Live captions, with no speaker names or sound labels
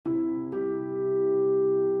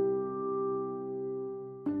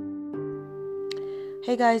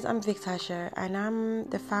Hey guys, I'm Vic Tasher and I'm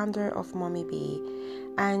the founder of Mommy B.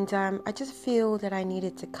 And I just feel that I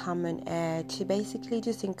needed to come on air to basically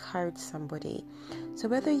just encourage somebody. So,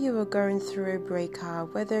 whether you are going through a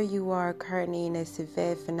breakup, whether you are currently in a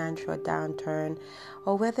severe financial downturn,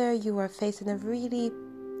 or whether you are facing a really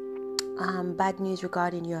bad news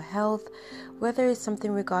regarding your health, whether it's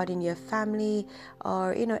something regarding your family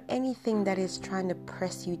or anything that is trying to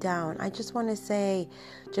press you down, I just want to say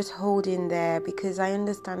just hold in there, because I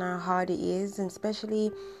understand how hard it is, and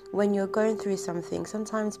especially when you're going through something.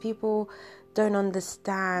 Sometimes people don't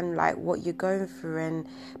understand like what you're going through, and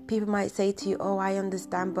people might say to you, oh, I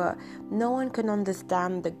understand, but no one can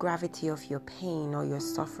understand the gravity of your pain or your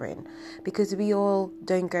suffering, because we all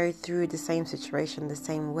don't go through the same situation the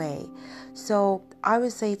same way. So I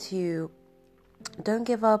would say to you, don't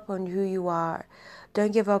give up on who you are.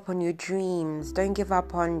 Don't give up on your dreams. Don't give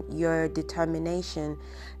up on your determination.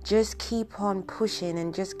 Just keep on pushing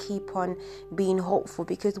and just keep on being hopeful,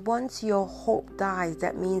 because once your hope dies,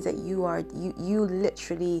 that means that you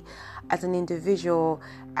literally as an individual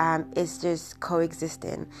is just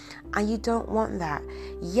coexisting, and you don't want that.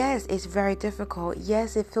 Yes, it's very difficult.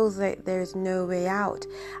 Yes, it feels like there's no way out,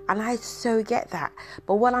 and I so get that.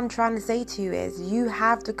 But what I'm trying to say to you is you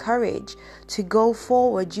have the courage to go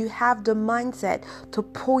forward. You have the mindset to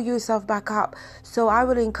pull yourself back up. So I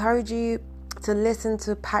would encourage you to listen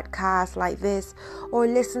to podcasts like this, or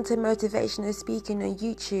listen to motivational speaking on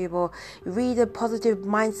YouTube, or read a positive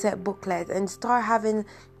mindset booklet and start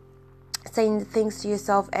saying things to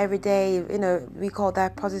yourself every day. We call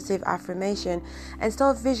that positive affirmation, and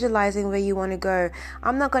start visualizing where you want to go.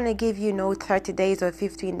 I'm not going to give you 30 days or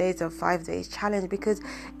 15 days or 5 days challenge, because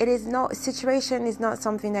situation is not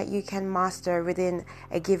something that you can master within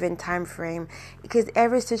a given time frame, because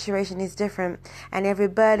every situation is different and every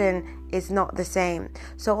burden is not the same.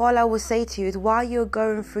 So all I will say to you is, while you're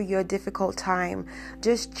going through your difficult time,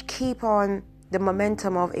 just keep on the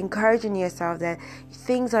momentum of encouraging yourself that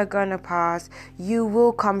things are going to pass. You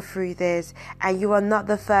will come through this, and you are not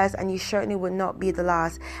the first, and you certainly will not be the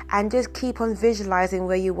last. And just keep on visualizing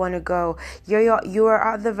where you want to go. You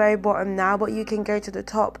are at the very bottom now, but you can go to the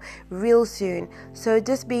top real soon. So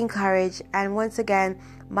just be encouraged. And once again,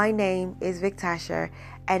 my name is Vic Tasher,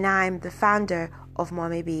 and I'm the founder of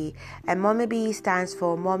Mommy B. And Mommy B stands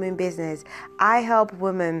for Mom in Business. I help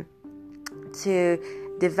women to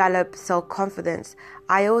develop self-confidence.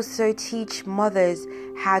 I also teach mothers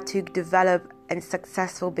how to develop a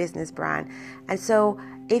successful business brand. And so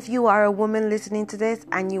if you are a woman listening to this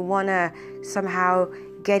and you want to somehow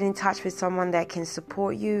get in touch with someone that can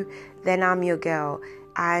support you, then I'm your girl.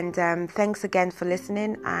 And thanks again for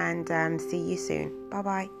listening, and see you soon.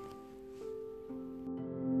 Bye-bye.